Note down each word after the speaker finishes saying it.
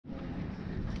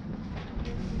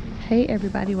Hey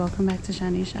everybody, welcome back to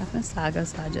Shanice Shopping Saga.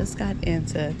 So I just got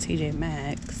into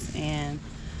Tjmaxx and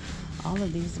all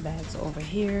of these bags over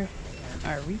here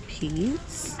are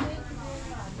repeats.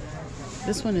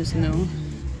 This one is new,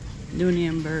 Dooney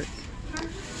and Burke.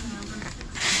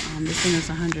 This one is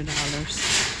 $100.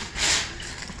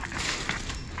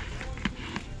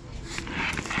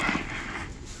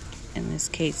 And this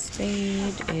Kate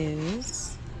Spade is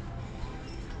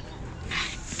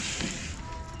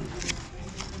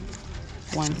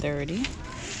 $130.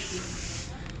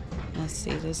 Let's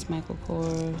see, this Michael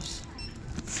Kors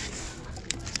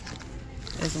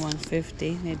is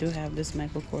 $150. They do have this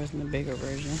Michael Kors in the bigger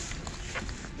version.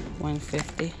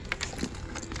 $150.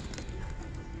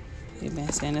 You've been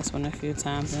seeing this one a few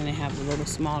times, and they have the little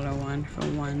smaller one for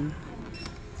 $130.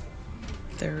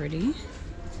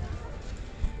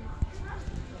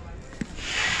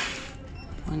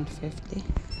 $150.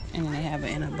 And then they have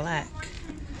it in a black.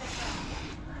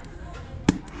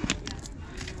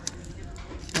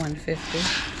 $150.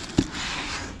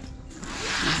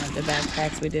 The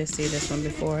backpacks, we did see this one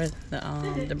before,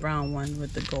 the brown one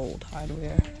with the gold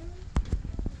hardware.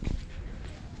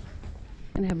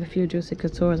 And I have a few Juicy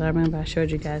Coutures. I remember I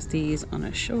showed you guys these on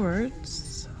the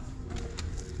shorts.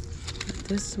 But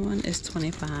this one is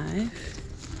 $25.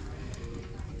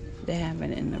 They have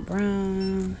it in the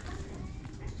brown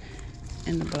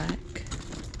and the black.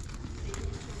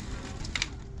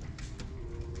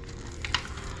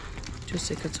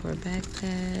 Juicy Couture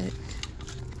backpack,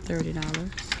 $30.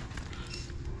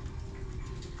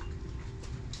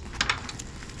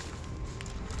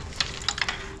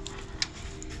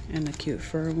 And a cute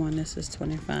fur one, this is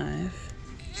 $25.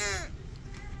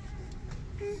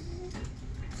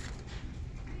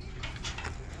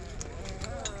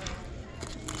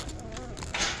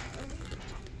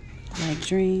 Like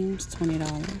Dreams,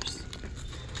 $20.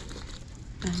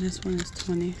 And this one is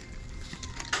 $20.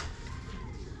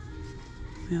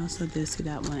 We also did see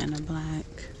that one in a black.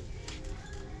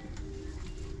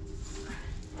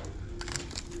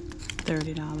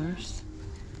 $30.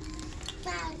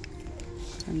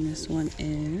 And this one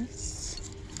is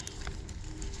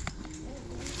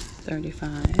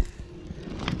 $35.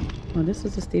 Well, this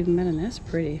is a Steve Madden. That's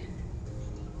pretty.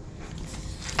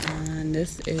 And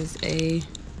this is a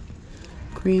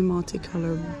green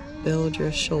multicolor build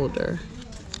your shoulder.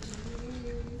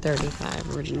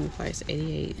 $35. Original price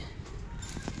 $88.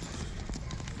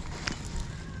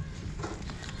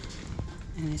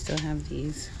 And they still have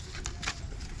these.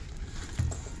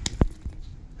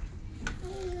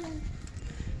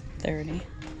 $30.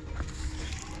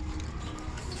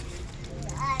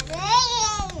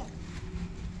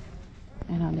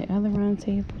 And on the other round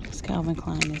table, this Calvin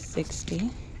Klein is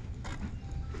 $60.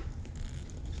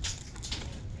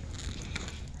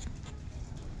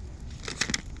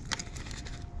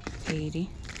 $80.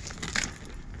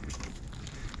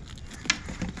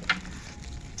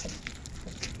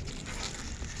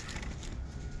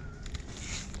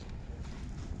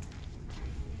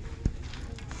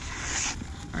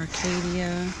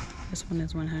 Arcadia, this one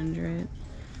is $100.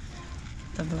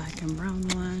 The black and brown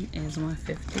one is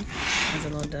 $150. There's a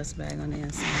little dust bag on the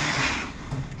inside.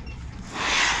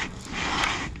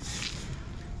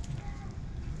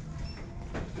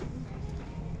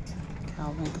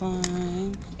 Calvin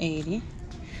Klein, $80.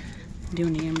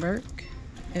 Dooney and Burke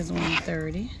is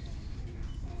 $130.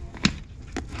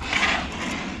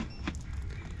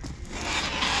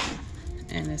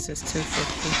 And this is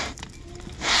 $250.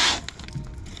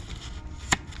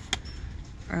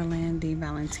 Orlando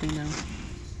Valentino.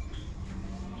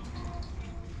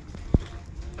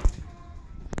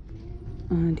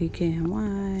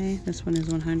 DKNY. This one is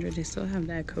 $100. They still have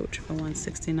that Coach for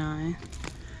 $169.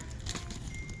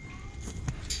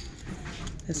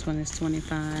 This one is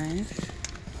 $25.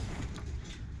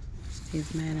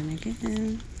 Steve Madden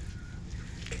again.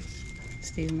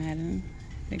 Steve Madden,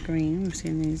 the green. We've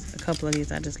seen these, a couple of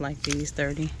these. I just like these.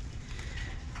 $30.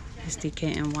 This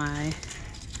DKNY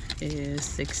is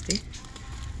 $60.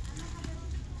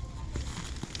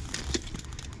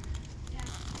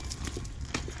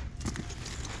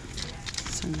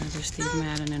 So another Steve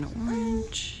Madden in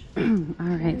orange.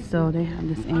 Alright, so they have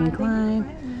this Incline,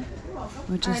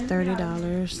 which is $30.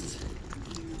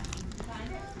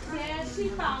 Yeah, she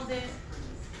found it.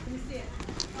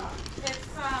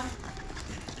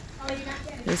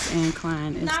 This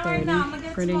Incline is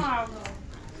 $30. Pretty.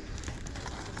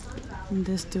 And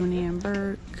this Dooney and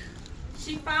Burke.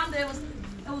 She found it.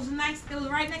 It was nice. It was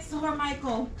right next to her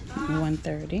Michael.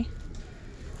 $130.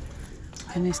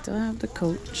 And they still have the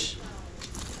Coach.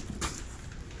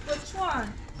 Which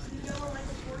one?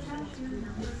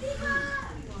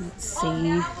 Let's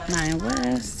see. 9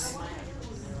 West.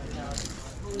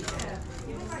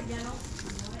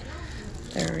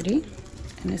 30.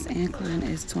 And this incline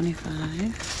is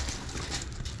 25.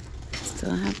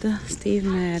 Still have the Steve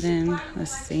Madden.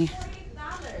 Let's see.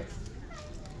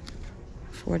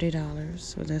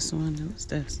 $40 for this one. What's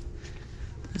this?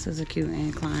 This is a cute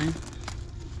incline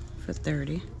for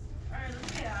 30.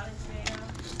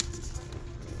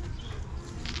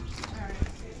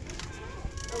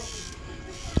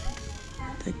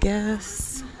 The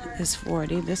Guess is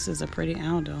 40. This is a pretty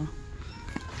Aldo.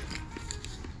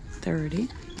 30.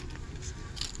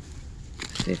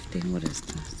 50. What is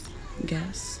this?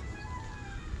 Guess.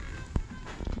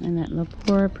 And that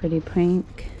Lepore pretty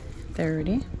pink.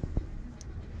 30.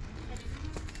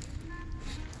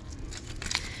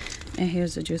 And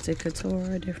here's the Juicy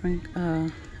Couture, different.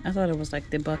 I thought it was like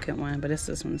the bucket one, but this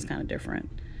one's kind of different.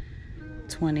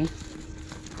 20.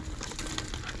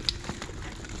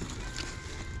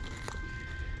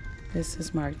 This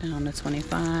is marked down to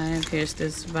 25. Here's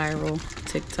this viral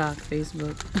TikTok,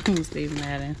 Facebook, Steve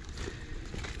Madden.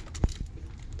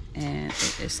 And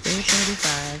it is still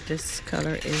 35. This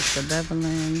color is the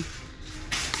Bevelin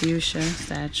Fuchsia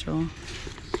Satchel.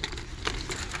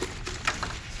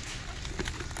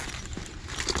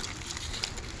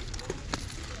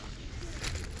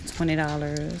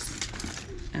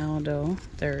 $20. Aldo,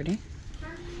 30.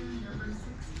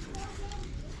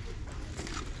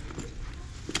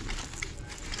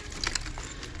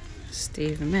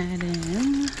 Steve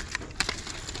Madden,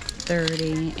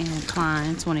 30, and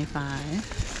Klein,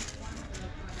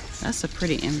 25. That's a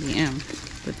pretty MBM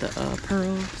with the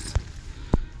pearls.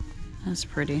 That's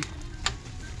pretty.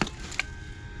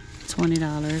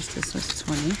 $20. This was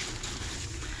 20.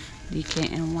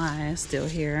 DKNY is still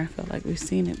here. I feel like we've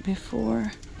seen it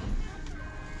before.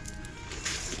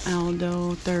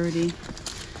 Aldo, 30.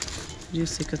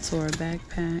 Juicy Couture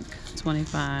backpack,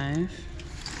 25.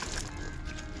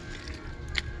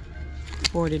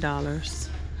 $40.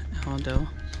 Aldo.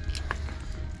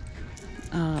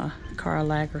 Karl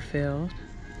Lagerfeld,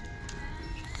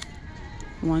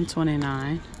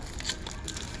 $129.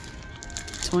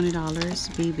 $20.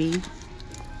 BB.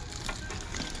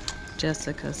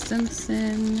 Jessica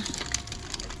Simpson,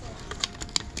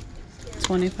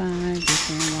 25.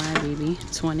 DKNY BB,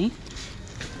 20.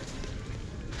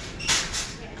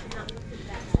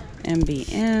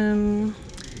 MBM.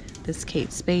 This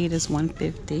Kate Spade is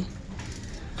 150.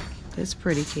 This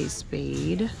pretty Kate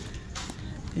Spade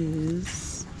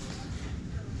is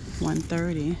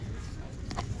 130.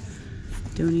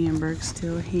 Dooney and Burke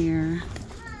still here.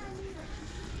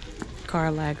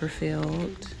 Karl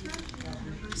Lagerfeld,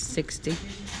 60.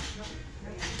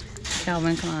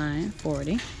 Calvin Klein,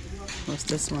 40. What's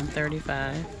this one?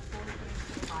 35.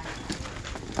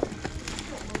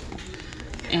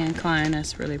 And Klein,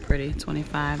 that's really pretty,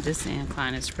 25. This Anne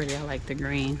Klein is pretty. I like the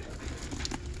green.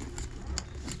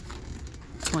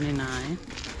 29.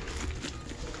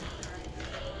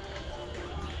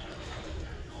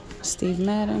 Steve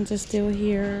Madden's is still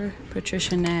here.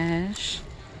 Patricia Nash,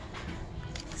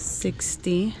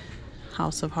 60.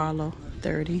 House of Harlow,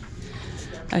 30.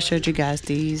 I showed you guys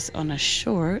these on the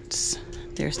shorts.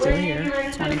 They're still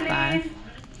here, 25.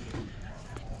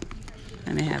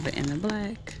 And they have it in the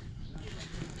black.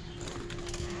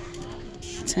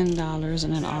 $10.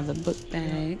 And then all the book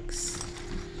bags,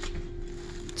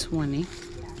 20.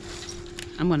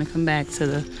 I'm gonna come back to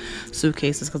the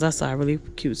suitcases because I saw a really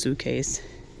cute suitcase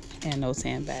and those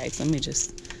handbags. Let me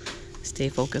just stay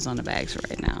focused on the bags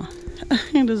right now.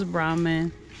 This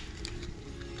Brahmin,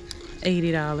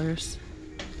 $80.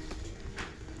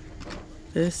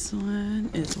 This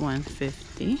one is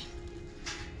 $150.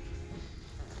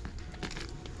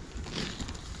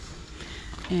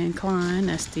 And Klein,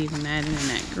 that's Steve Madden in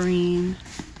that green,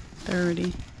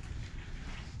 30.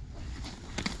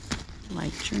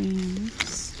 Like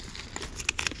Dreams.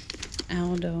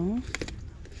 Aldo,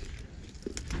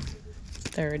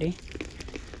 30.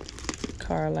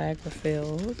 Karl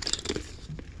Lagerfeld,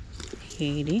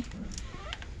 80.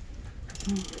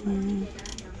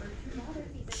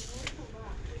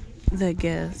 The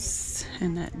Guess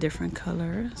in that different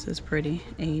color. This is pretty,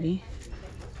 80.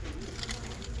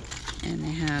 And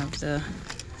they have the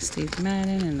Steve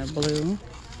Madden in the blue,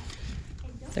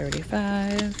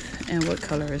 35. And what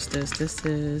color is this? This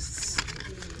is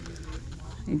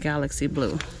Galaxy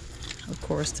Blue. Of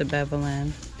course, the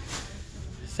Bevelin,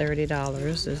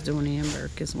 $30. This Dooney and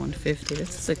Burke is $150.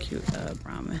 This is a cute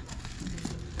Brahmin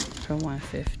for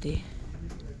 $150.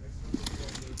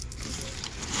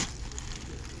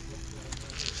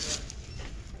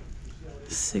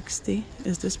 $60.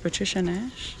 Is this Patricia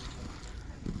Nash?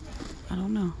 I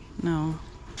don't know. No.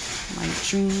 Like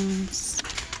Dreams.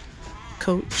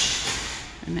 Coach.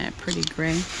 And that pretty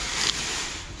gray.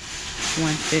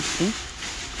 $150.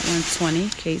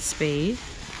 $120, Kate Spade.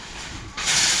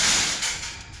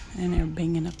 And they're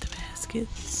banging up the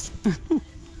baskets.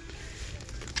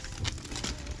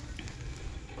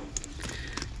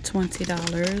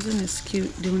 $20, and this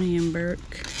cute Dooney and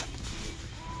Burke,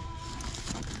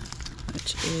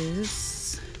 which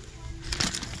is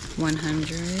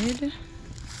 $100.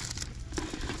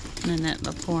 Nanette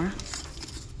Lepore,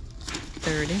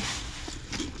 $30.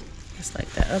 Just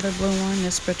like that other blue one.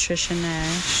 This Patricia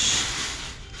Nash,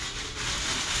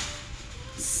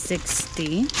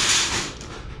 $60.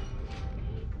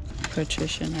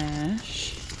 Patricia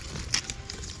Nash,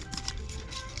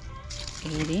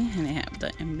 $80. And they have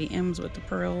the MBMs with the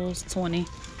pearls, $20.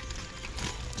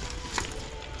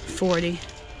 $40.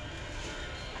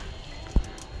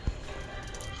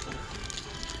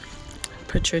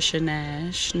 Patricia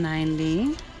Nash,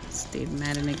 $90. Steve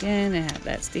Madden again. They have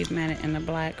that Steve Madden in the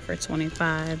black for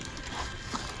 $25.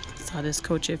 Saw this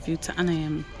Coach a few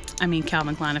times. I mean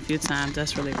Calvin Klein a few times.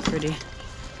 That's really pretty.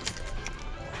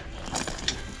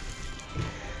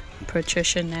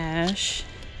 Patricia Nash,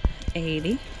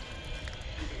 $80.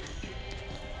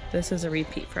 This is a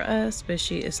repeat for us, but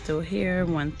she is still here.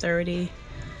 $130.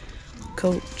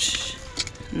 Coach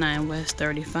 9 West,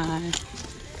 $35.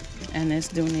 And this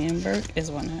Dooney and Burke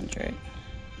is $100.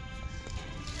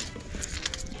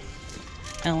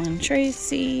 Ellen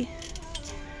Tracy.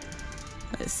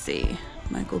 Let's see.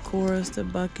 Michael Kors, the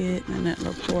bucket. Nanette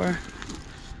Lepore.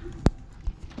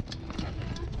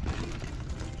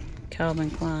 Calvin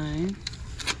Klein.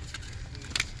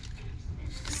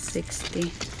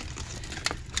 $60.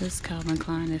 This Calvin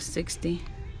Klein is $60.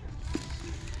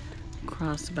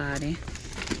 Crossbody.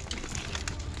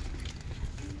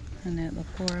 Nanette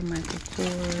Lepore, Michael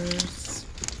Kors.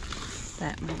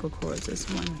 That Michael Kors is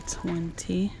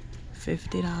 $120,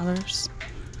 $50.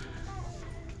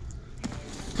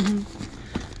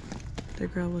 The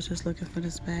girl was just looking for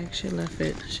this bag. She left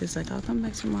it. She's like, I'll come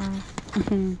back tomorrow.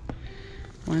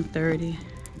 $130,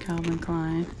 Calvin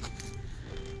Klein.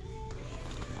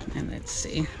 And let's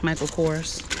see, Michael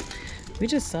Kors. We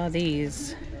just saw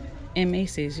these in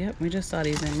Macy's. Yep, we just saw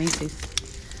these in Macy's.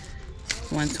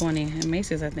 $120. In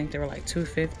Macy's, I think they were like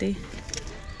 $250.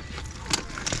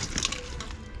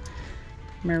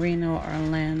 Merino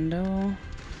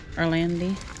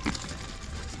Orlandi.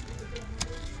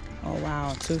 Oh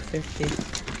wow, $250.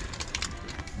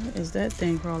 What is that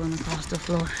thing crawling across the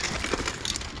floor?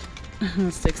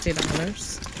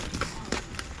 $60.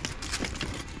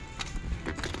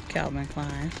 Calvin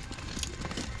Klein.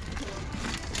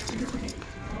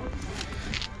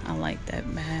 I like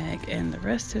that bag. And the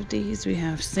rest of these we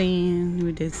have seen.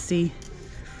 We did see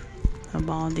a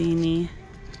Baldini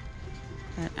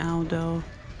at Aldo.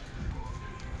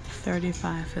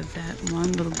 $35 for that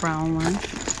one, little brown one.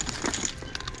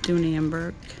 Dooney and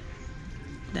Burke.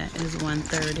 That is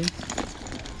 $130.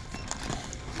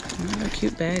 A lot of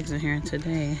cute bags in here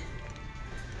today.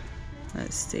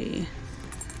 Let's see.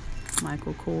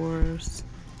 Michael Kors.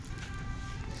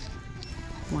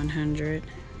 $100.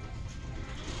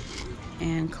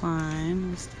 Anne Klein.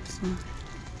 What's this one?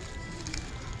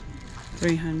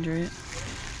 $300.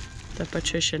 The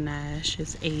Patricia Nash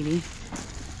is $80.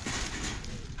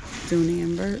 Dooney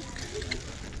and Burke.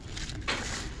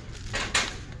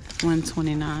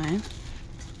 $129.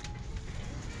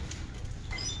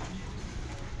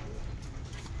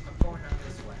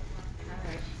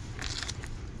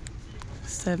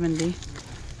 $70.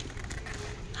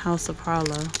 House of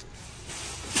Harlow.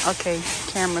 Okay,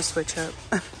 camera switch up.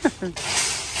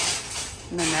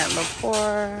 Nanette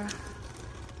Lepore.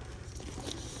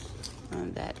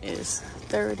 And that is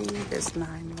 $30. This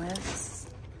 9 West.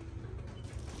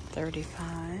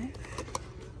 $35.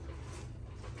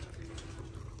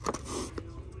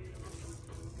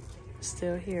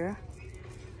 Still here.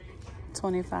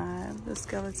 $25. The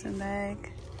skeleton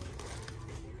bag.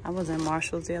 I was in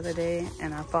Marshall's the other day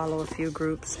and I follow a few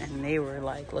groups and they were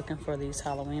like looking for these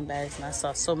Halloween bags and I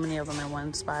saw so many of them in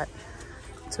one spot.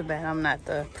 Too bad I'm not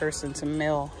the person to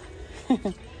mail.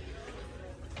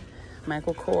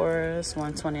 Michael Kors,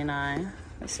 $129.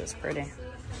 This is pretty.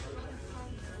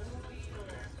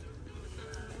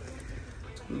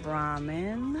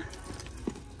 Brahmin.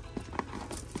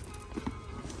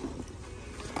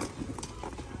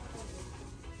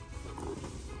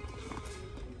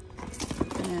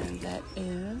 And that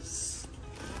is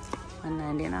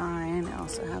 $199. I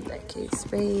also have that Kate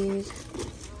Spade.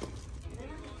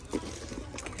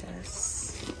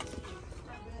 Yes.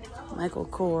 Michael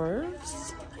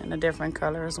Kors. In a different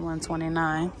color is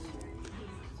 $129.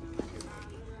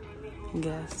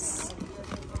 Guess.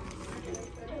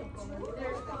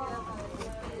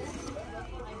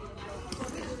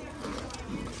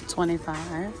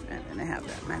 $25. And then they have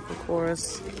that Michael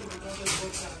Kors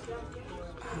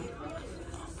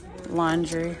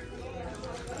laundry,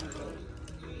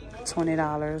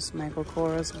 $20. Michael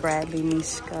Kors Bradley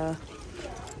Mishka,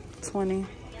 $20.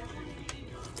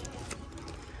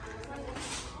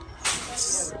 Let's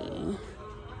see.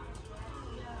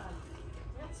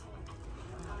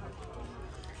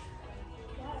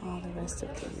 All the rest of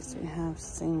these we have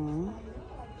seen.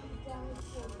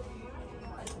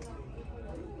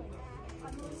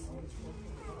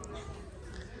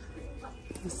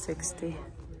 $60.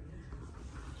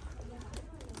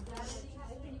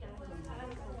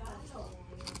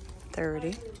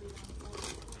 $30.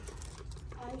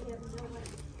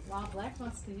 Wow, black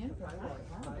wants to in.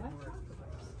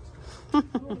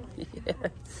 Yeah.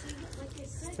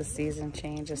 It's the season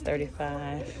change. It's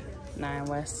 $35. 9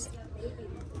 West.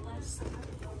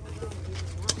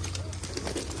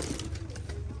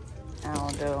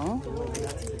 Aldo.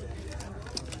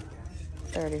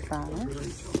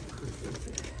 $35.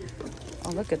 Oh,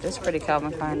 look at this pretty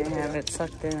Calvin Klein. They have it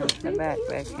tucked in the back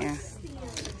here.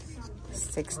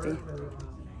 $60.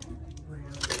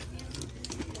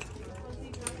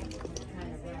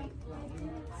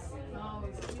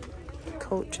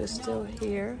 Coach is still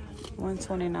here.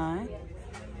 $129.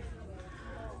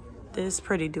 This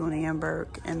pretty Dooney and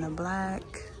Burke in the black.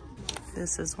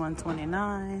 This is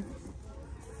 $129.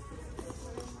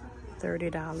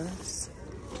 $30.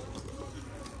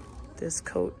 This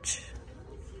Coach,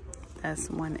 that's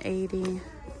 $180.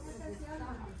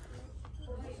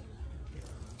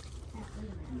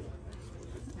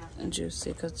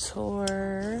 Juicy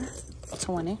Couture,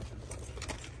 $20.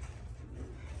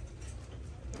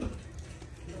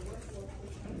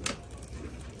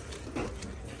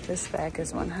 This bag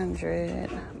is $100.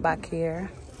 Bakir.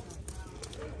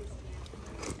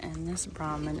 And this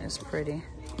Brahmin is pretty,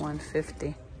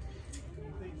 $150.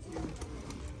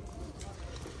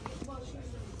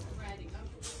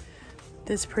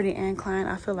 This pretty Anne Klein.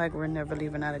 I feel like we're never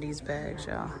leaving out of these bags,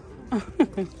 y'all.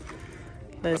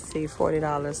 Let's see,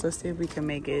 $40. Let's see if we can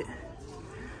make it.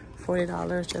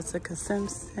 $40, Jessica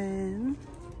Simpson.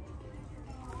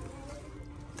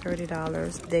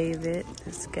 $30, David,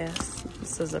 this Guess.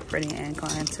 This is a pretty Anne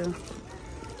Klein too.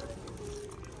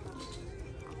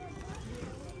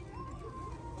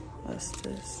 What's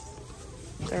this?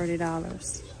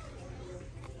 $30.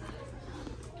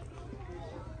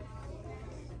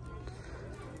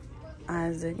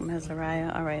 Isaac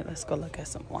Mezariah. All right, let's go look at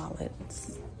some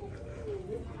wallets.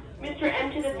 Mr.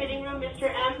 M to the fitting room, Mr.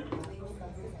 M.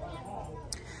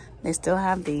 They still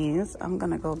have these. I'm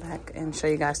gonna go back and show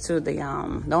you guys too the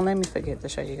don't let me forget to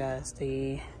show you guys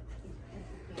the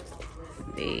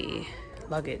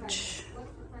luggage.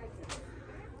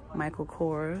 Michael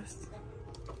Kors,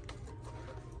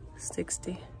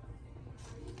 $60.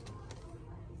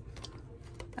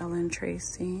 Ellen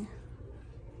Tracy,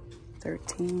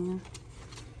 $13.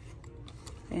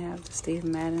 They have the Steve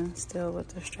Madden still with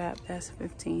the strap, that's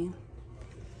 $15.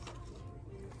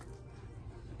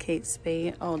 Kate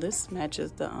Spade. Oh, this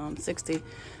matches the $60.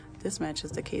 This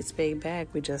matches the Kate Spade bag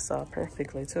we just saw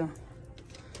perfectly too.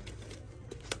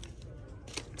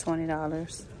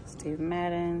 $20. Steve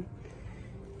Madden.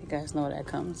 You guys know that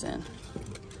comes in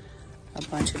a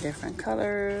bunch of different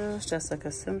colors.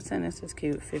 Jessica Simpson. This is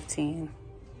cute. $15.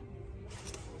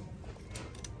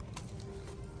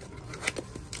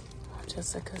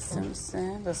 Jessica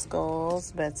Simpson. The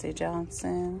Skulls. Betsy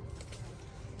Johnson.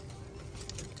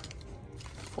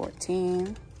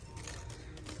 $14.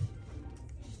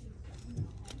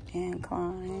 Anne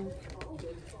Klein.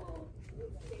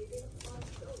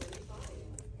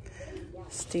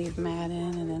 Steve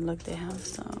Madden. And then look, they have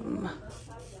some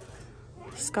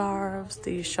scarves,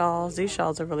 these shawls. These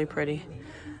shawls are really pretty.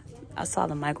 I saw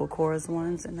the Michael Kors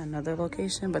ones in another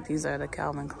location, but these are the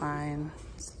Calvin Klein.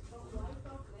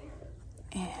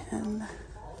 And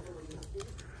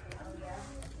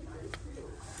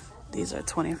these are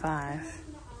 $25.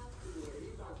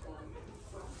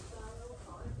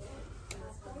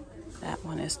 That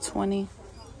one is $20.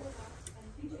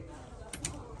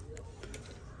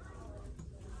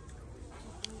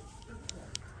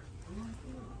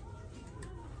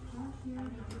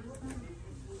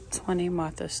 $20,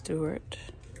 Martha Stewart.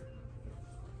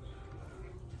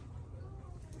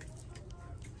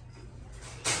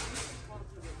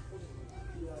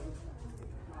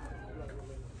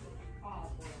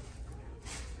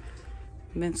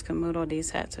 Vince Camuto, these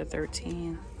hats are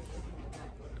 $13.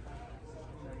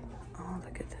 Oh,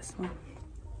 look at this one.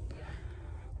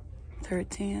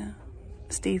 $13.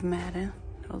 Steve Madden,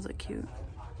 those are cute.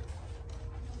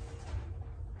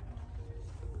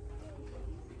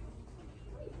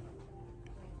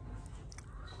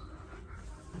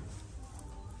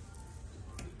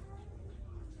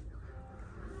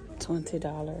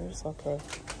 $20. Okay,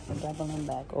 I'm doubling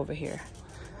back over here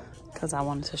because I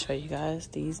wanted to show you guys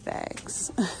these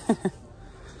bags.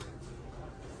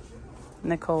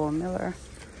 Nicole Miller,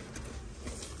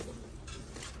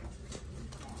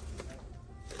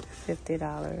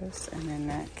 $50. And then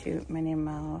that cute Minnie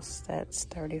Mouse, that's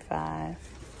 $35.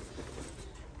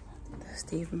 The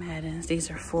Steve Maddens,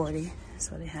 these are $40.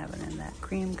 So they have it in that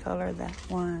cream color, that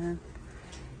one,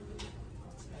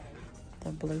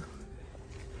 the blue,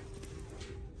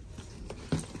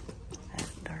 that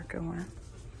darker one.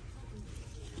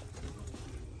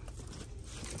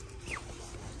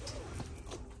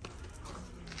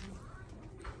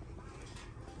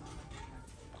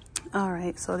 All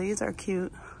right, so these are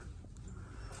cute.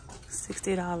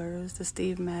 $60, the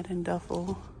Steve Madden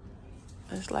duffel.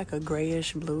 It's like a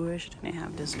grayish, bluish. Then they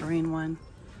have this green one.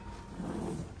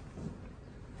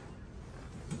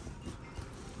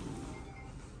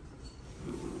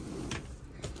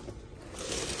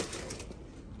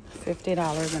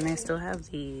 $50, and they still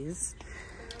have these.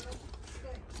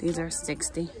 These are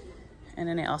 $60. And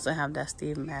then they also have that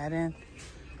Steve Madden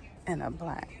and a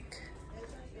black.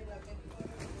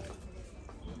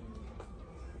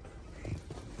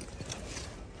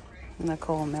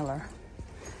 Nicole Miller.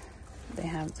 They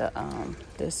have the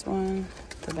this one,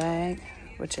 the bag,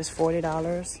 which is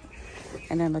 $40.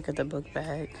 And then look at the book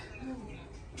bag.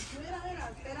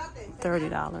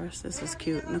 $30. This is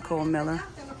cute. Nicole Miller.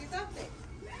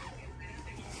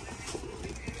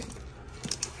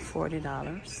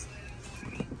 $40.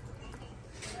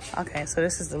 Okay, so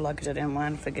this is the luggage I didn't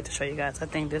want to forget to show you guys. I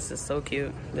think this is so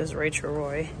cute. This Rachel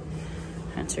Roy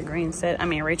Hunter Green set. I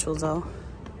mean Rachel Zoe.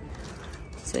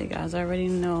 So you guys already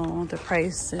know the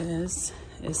prices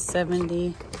is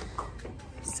 $70,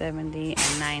 $70, and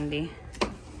 $90.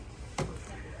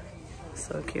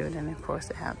 So cute. And of course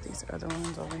they have these other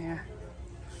ones over here.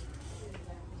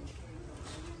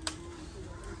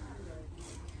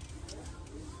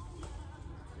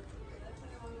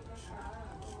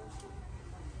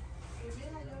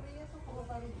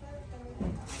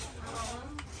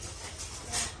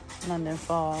 London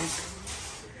Fog.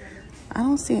 I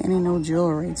don't see any no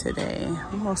jewelry today.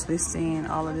 I'm mostly seeing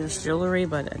all of this jewelry,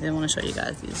 but I didn't want to show you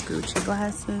guys these Gucci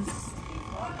glasses.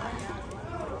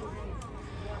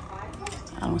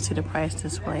 I don't see the price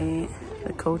displayed.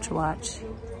 The Coach watch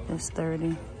is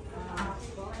 $30.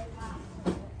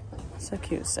 It's a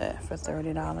cute set for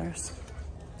 $30.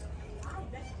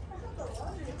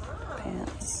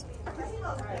 Pants.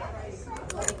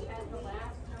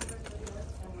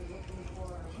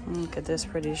 Look at this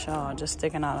pretty shawl just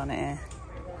sticking out on the end.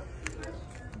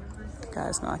 You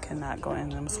guys know I cannot go in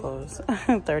them clothes.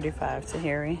 $35 to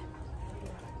Harry.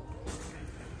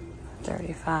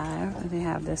 $35. They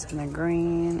have this in a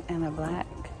green and a black.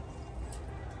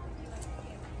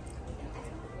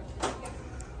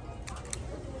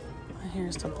 And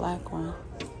here's the black one.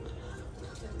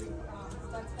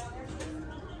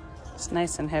 It's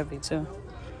nice and heavy too.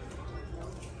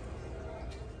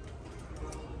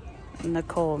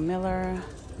 Nicole Miller,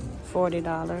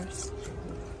 $40.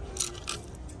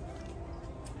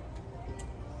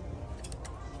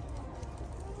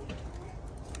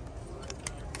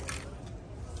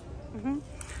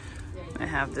 I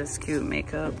have this cute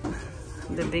makeup,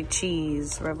 the Big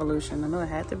Cheese Revolution. I know it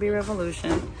had to be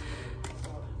Revolution.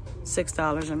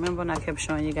 $6. Remember when I kept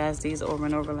showing you guys these over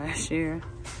and over last year?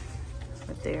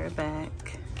 But they're back.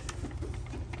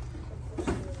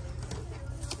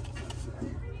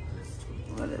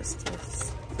 What is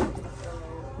this?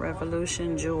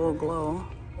 Revolution Jewel Glow.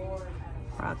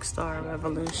 Rockstar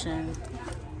Revolution.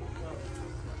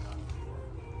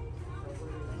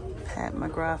 Pat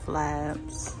McGrath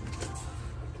Labs.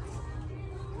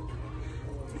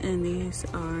 And these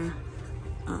are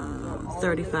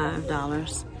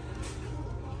 $35.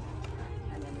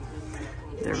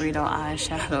 Dorito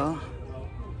eyeshadow.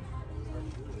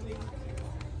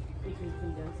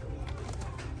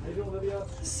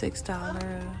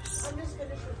 $6.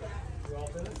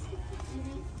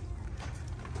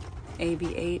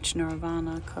 ABH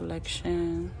Nirvana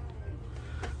collection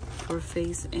for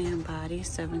face and body,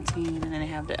 $17. And then they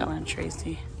have the Ellen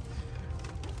Tracy.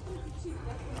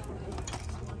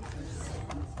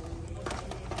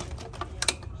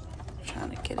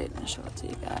 Trying to get it and show it to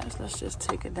you guys. Let's just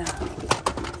take it down.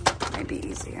 Maybe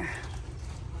easier.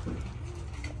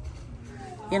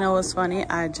 You know what's funny?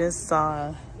 I just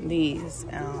saw these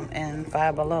in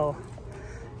Five Below.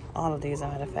 All of these, as a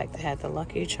matter of fact, they had the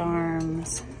Lucky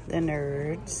Charms, the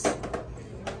Nerds,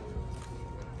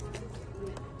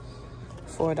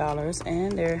 $4,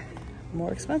 and they're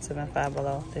more expensive than Five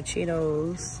Below. The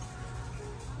Cheetos,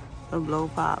 the Blow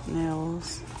Pop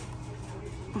nails,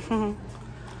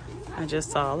 I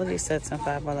just saw all of these sets in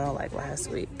Five Below like last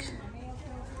week.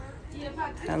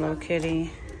 Hello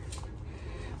Kitty.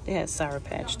 They had Sour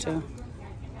Patch too.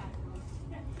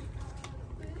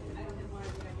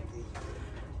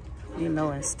 Lilo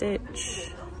and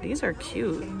Stitch. These are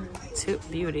cute.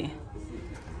 Beauty.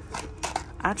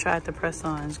 I tried the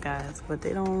press-ons, guys, but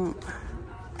they don't.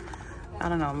 I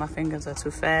don't know. My fingers are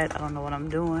too fat. I don't know what I'm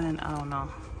doing. I don't know.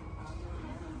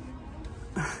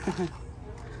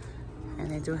 And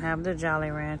they do have the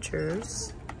Jolly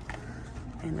Ranchers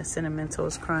and the Cinnamon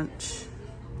Toast Crunch.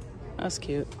 That's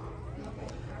cute.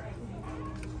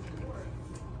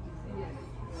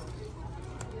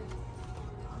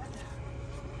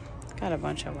 Got a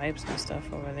bunch of wipes and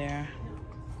stuff over there.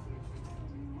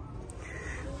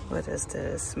 What is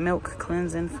this? Milk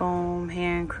cleansing foam,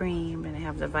 hand cream, and they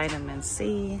have the vitamin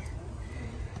C,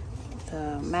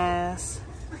 the mask,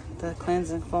 the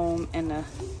cleansing foam, and the,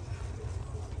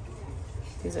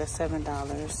 these are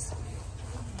 $7.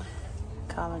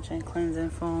 Collagen cleansing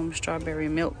foam, strawberry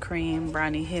milk cream,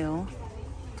 Brownie Hill.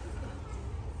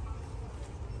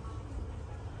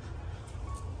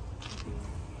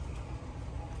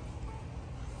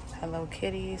 Hello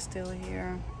Kitty is still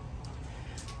here.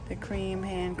 The cream,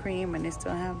 hand cream, and they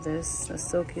still have this, the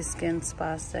Silky Skin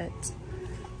Spa Set,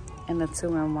 and the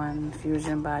 2-in-1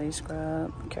 Fusion Body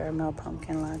Scrub, Caramel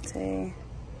Pumpkin Latte,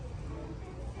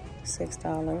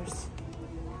 $6.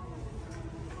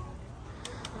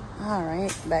 All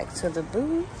right, back to the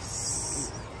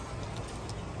booths.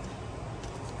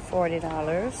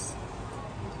 $40.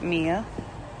 Mia.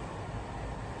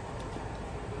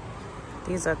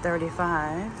 These are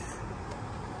 $35.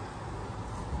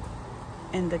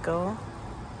 Indigo.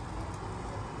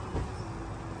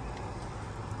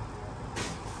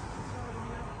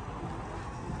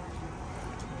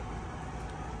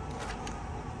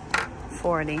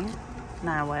 $40.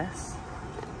 Nine West.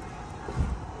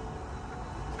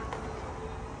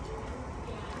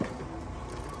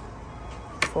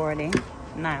 $40.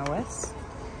 Nine West.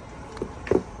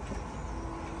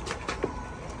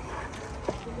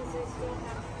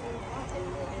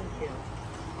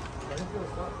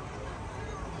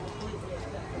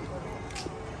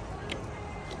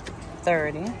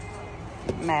 $30.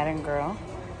 Madden Girl.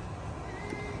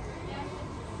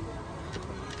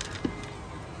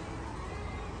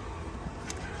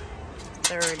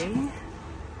 $30.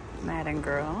 Madden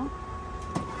Girl.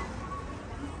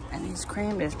 And these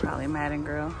cream is probably Madden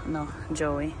Girl. No,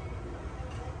 Joey.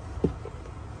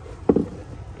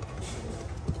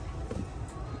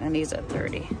 And these are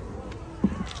 $30.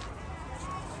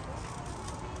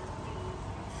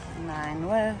 9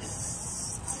 West.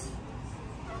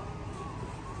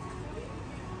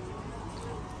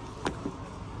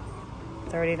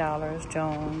 $30,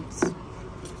 Jones.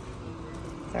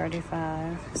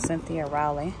 $35, Cynthia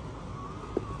Rowley.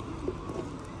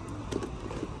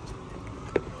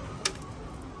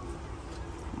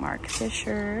 Mark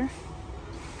Fisher,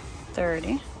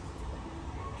 $30.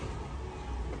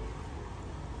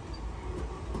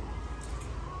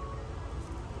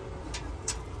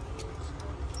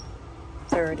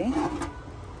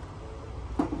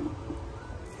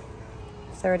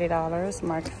 $30,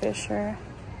 Mark Fisher.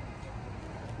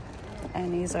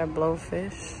 And these are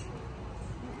Blowfish.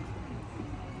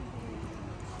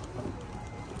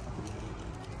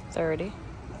 $30.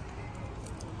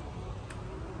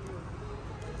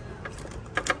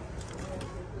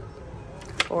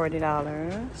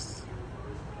 $40.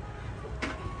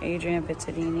 Adrian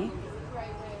Pittadini.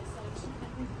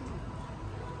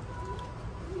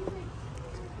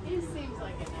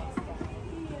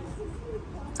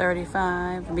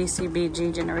 $35.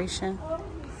 BCBG Generation.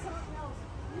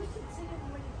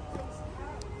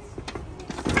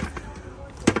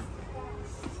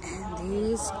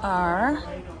 These are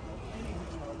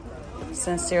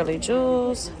Sincerely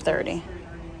Jules, $30.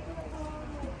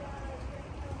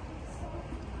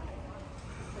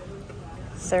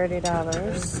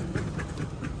 $30.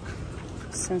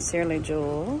 Sincerely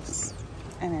Jules,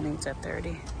 and then these are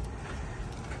 $30.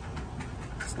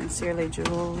 Sincerely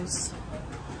Jules,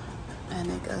 and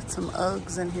they got some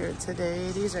Uggs in here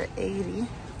today. These are $80.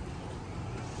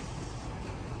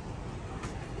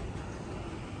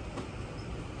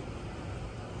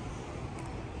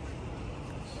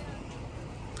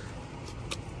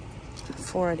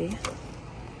 $40.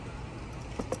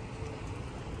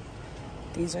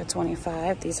 These are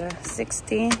 $25. These are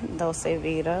 $60. Dolce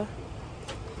Vita.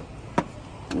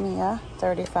 Mia,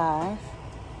 $35.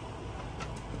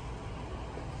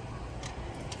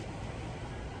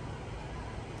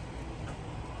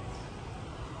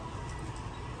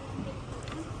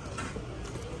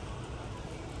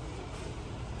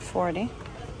 $40.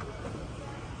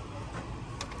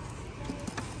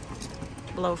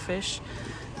 Blowfish,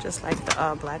 just like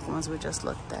the black ones we just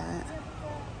looked at.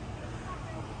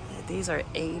 Yeah, these are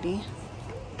 $80.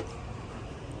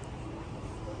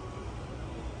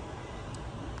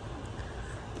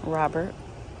 Robert.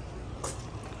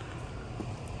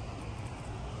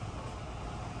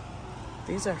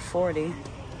 These are $40.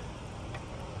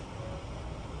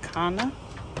 Kana.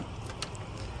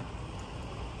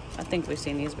 I think we've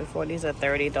seen these before. These are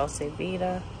 $30. Dolce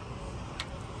Vita.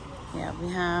 Yeah, we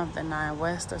have the 9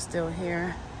 West are still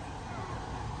here.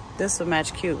 This would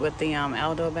match cute with the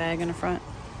Aldo bag in the front.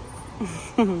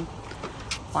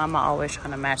 Why am I always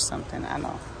trying to match something? I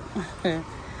know.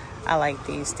 I like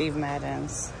these Steve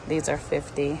Maddens. These are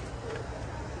 $50.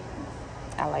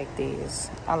 I like these.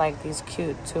 I like these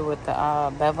cute too with the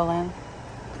beveling.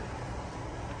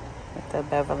 With the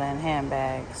beveling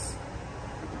handbags.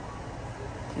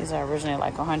 These are originally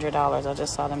like $100. I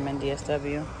just saw them in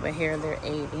DSW. But here they're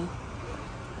 $80.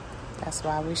 That's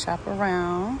why we shop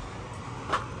around.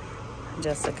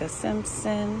 Jessica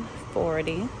Simpson,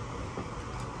 $40.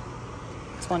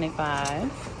 $25.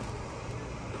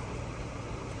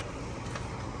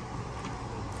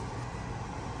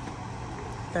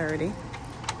 $30.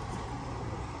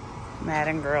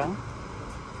 Madden Girl.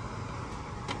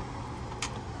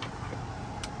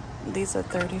 These are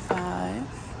 $35.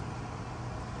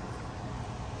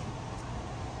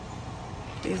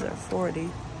 These are $40.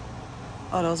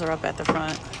 Oh, those are up at the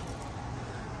front.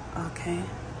 Okay.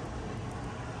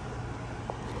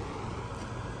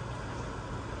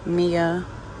 Mia,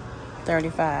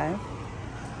 $35.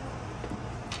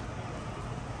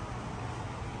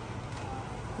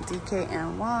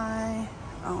 DKNY. I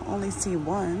only see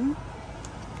one.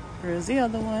 Here's the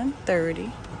other one,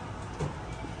 $30.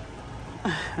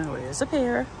 Where's a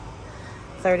pair?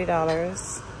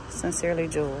 $30. Sincerely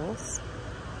Jules.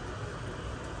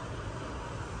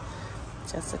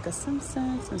 Jessica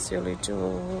Simpson, Sincerely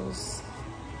Jules.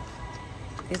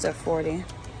 These are $40.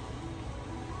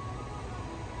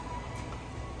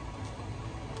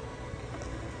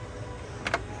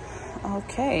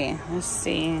 Okay, let's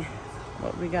see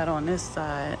what we got on this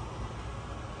side.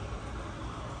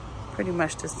 Pretty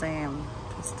much the same,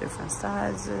 just different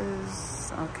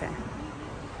sizes. Okay.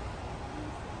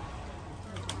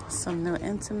 Some new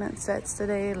intimate sets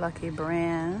today. Lucky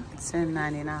Brand,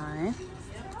 $10.99.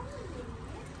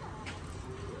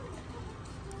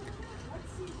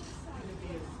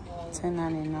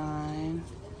 $10.99.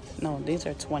 No, these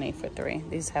are $20 for 3.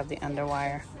 These have the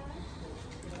underwire.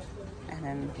 And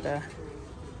then the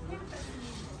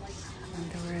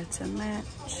underwear to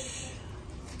match.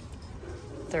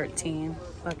 $13.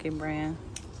 Lucky Brand.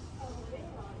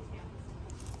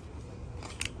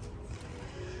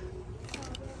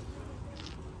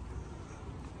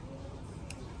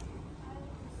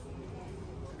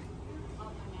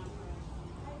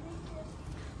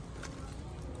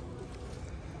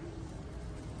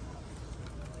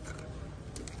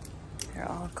 They're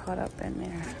all caught up in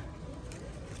there.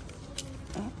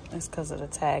 Oh, it's because of the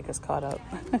tag is caught up.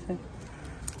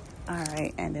 All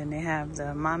right, and then they have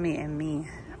the Mommy and Me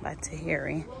by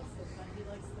Tahiri.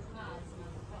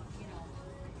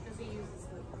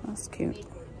 That's cute.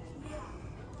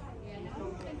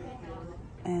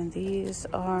 And these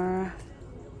are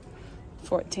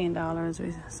 $14.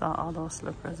 We saw all those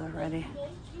slippers already.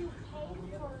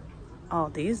 Oh,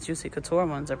 these Juicy Couture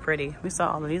ones are pretty. We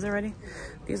saw all of these already.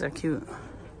 These are cute.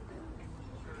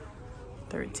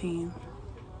 $13.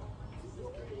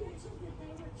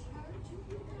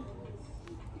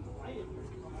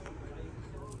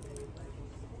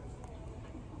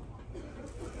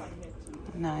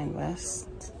 Nine West.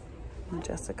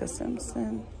 Jessica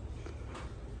Simpson.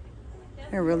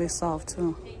 They're really soft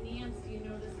too.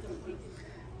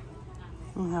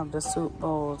 We have the soup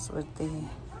bowls with the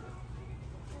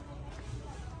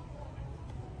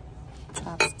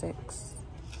chopsticks.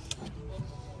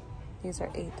 These are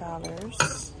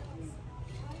 $8.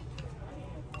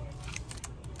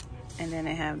 And then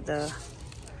they have the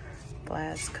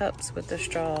glass cups with the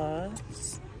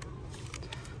straws.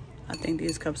 I think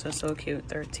these cups are so cute.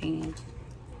 $13.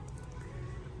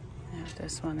 There's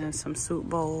this one and some soup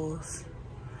bowls.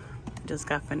 Just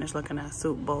got finished looking at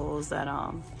soup bowls at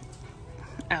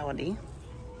Aldi.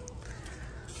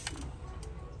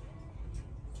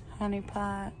 Honey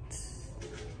pot.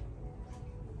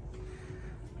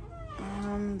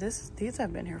 These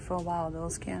have been here for a while,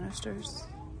 those canisters.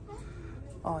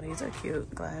 Oh, these are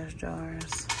cute glass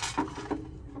jars.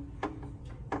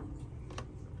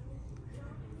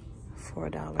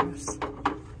 $4.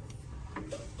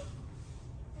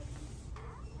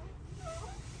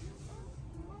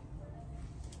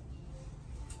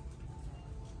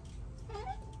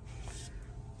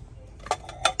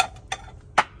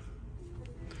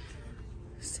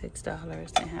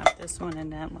 $6. They have this one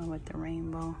and that one with the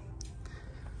rainbow.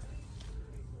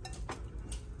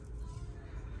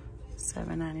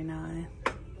 $7.99.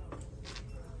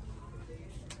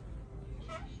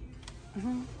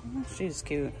 She's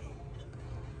cute.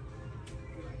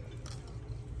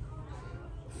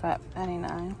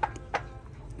 $5.99.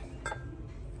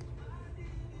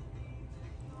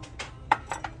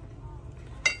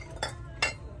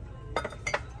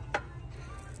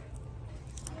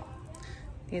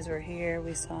 These were here.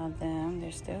 We saw them.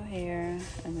 They're still here.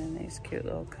 And then these cute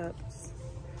little cups.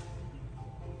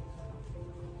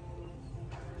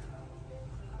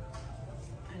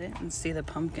 I didn't see the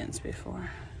pumpkins before.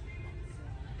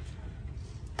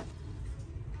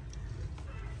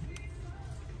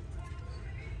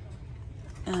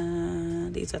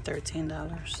 These are $13.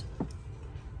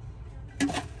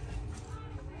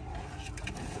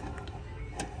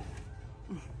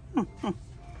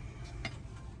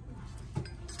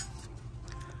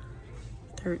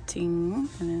 $13,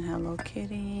 and then Hello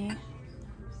Kitty.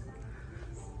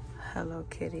 Hello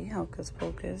Kitty, Hocus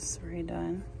Pocus,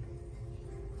 redone.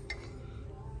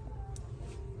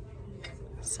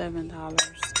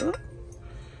 $7. Ooh.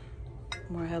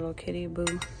 More Hello Kitty,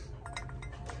 boo.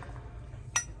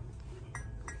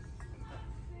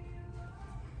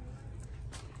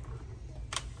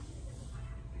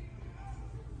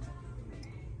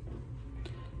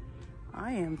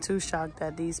 I am too shocked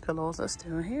that these pillows are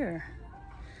still here.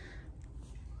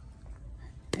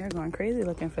 They're going crazy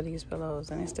looking for these pillows,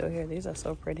 and they're still here. These are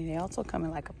so pretty. They also come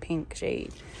in like a pink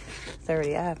shade.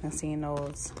 $30. I haven't seen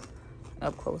those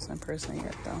up close in person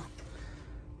yet, though.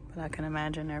 But I can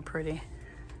imagine they're pretty.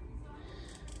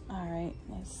 All right,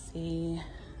 let's see.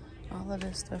 All of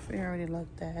this stuff we already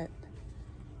looked at.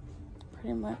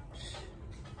 Pretty much.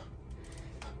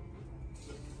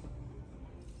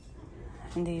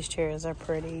 And these chairs are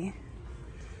pretty.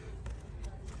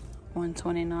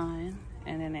 $129.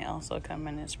 And then they also come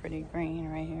in this pretty green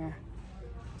right here.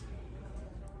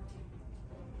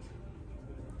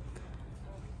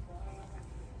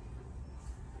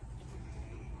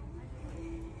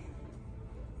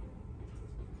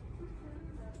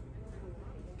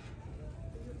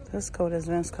 This coat is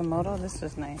Vince Komodo. This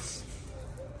is nice.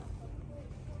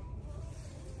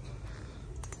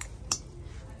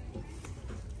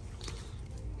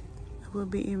 It would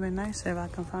be even nicer if I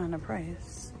can find a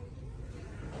price.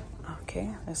 Okay,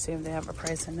 let's see if they have a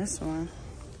price in this one.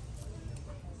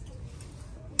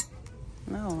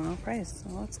 No price.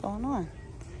 What's going on?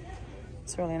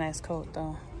 It's a really nice coat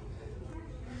though.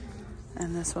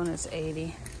 And this one is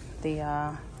 $80.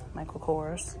 The Michael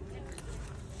Kors.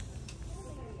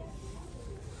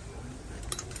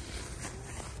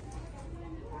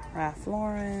 Ralph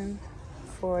Lauren,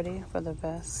 $40 for the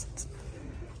vest.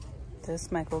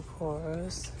 This Michael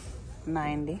Kors,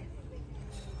 $90.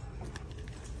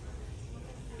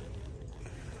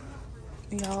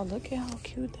 Y'all, look at how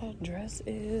cute that dress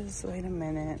is. Wait a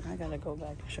minute. I gotta go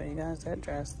back and show you guys that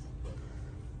dress.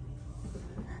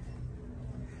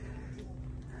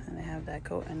 And they have that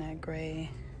coat in that gray,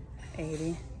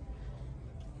 $80.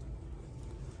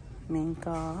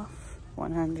 Minkoff,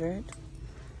 $100.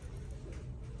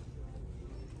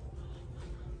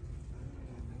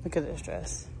 Look at this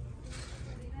dress.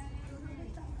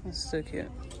 It's so cute.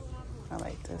 I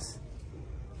like this.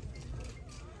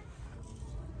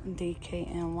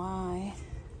 DKNY.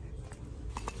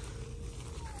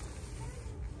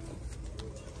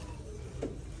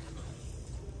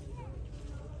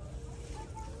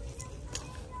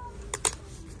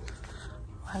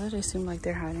 Why do they seem like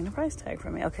they're hiding the price tag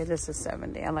from me? Okay, this is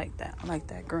 $70. I like that. I like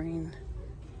that green.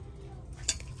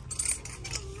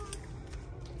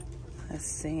 Let's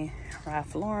see.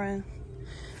 Ralph Lauren.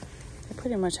 They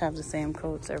pretty much have the same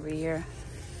coats every year.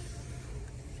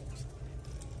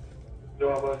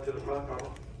 To the front,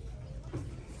 Carla.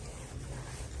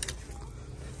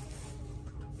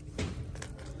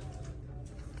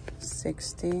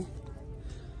 $60.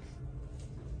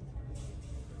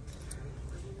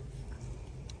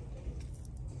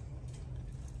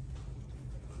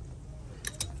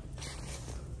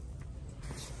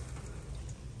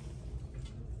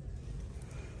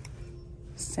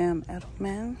 Sam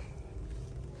Edelman.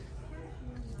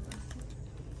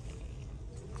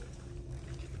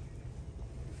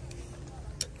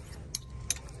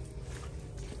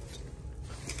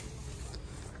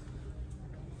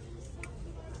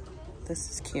 This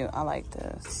is cute. I like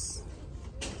this.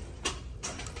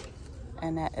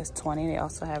 And that is $20. They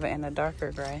also have it in a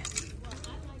darker gray.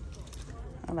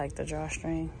 I like the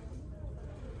drawstring.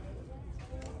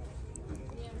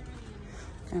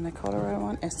 And the corduroy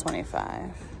one is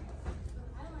 $25.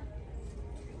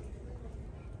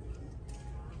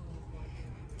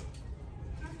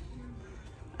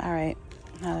 All right,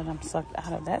 now that I'm sucked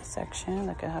out of that section,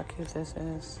 look at how cute this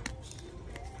is.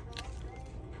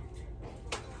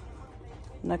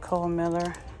 Nicole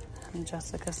Miller and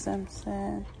Jessica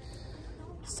Simpson,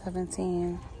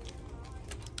 17.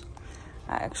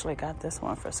 I actually got this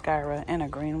one for Skyra and a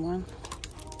green one.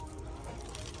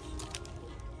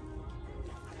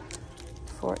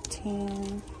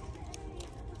 14.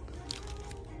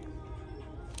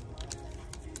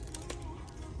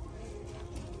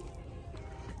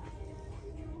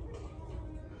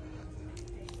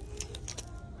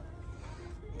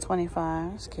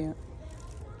 $25, it's cute.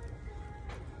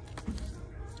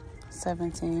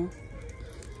 17.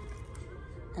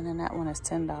 And then that one is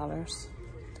 $10.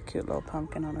 The cute little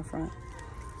pumpkin on the front.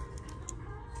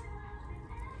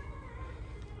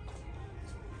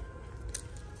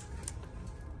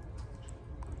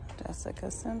 Jessica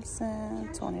Simpson,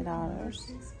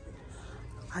 $20.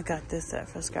 I got this set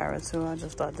for Skyra too. I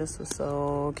just thought this was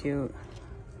so cute.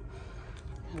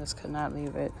 I just could not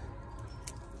leave it.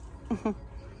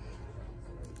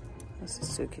 This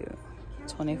is too cute.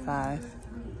 25.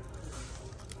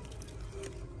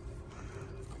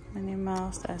 Minnie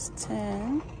Mouse, that's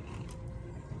 10.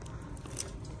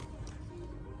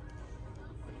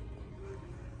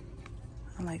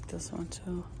 I like this one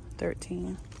too.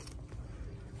 13.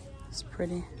 It's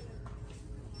pretty.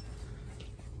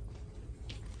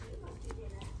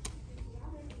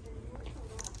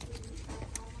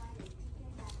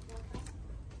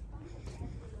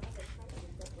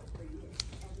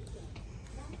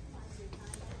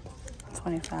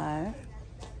 $25.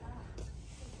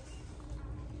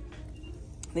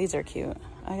 These are cute.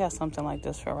 I got something like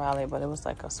this for Riley, but it was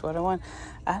like a sweater one.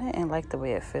 I didn't like the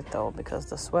way it fit though, because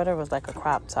the sweater was like a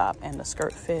crop top and the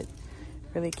skirt fit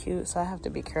really cute. So I have to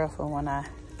be careful when I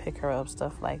pick her up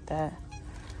stuff like that,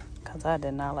 because I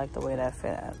did not like the way that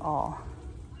fit at all.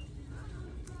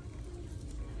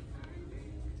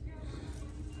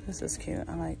 This is cute.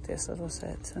 I like this little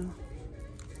set too.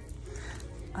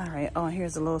 All right. Oh,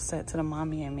 here's a little set to the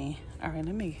mommy and me. All right,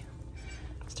 let me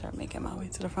start making my way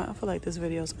to the front. I feel like this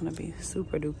video is gonna be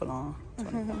super duper long.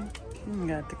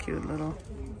 Got the cute little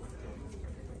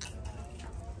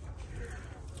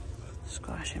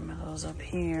squashmallows up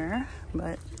here,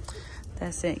 but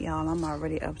that's it, y'all. I'm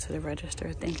already up to the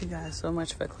register. Thank you guys so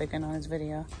much for clicking on this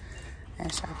video and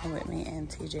shopping with me and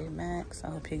Tjmaxx.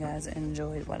 I hope you guys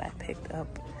enjoyed what I picked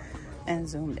up and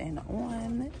zoomed in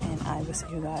on, and I will see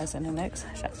you guys in the next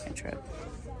shopping trip.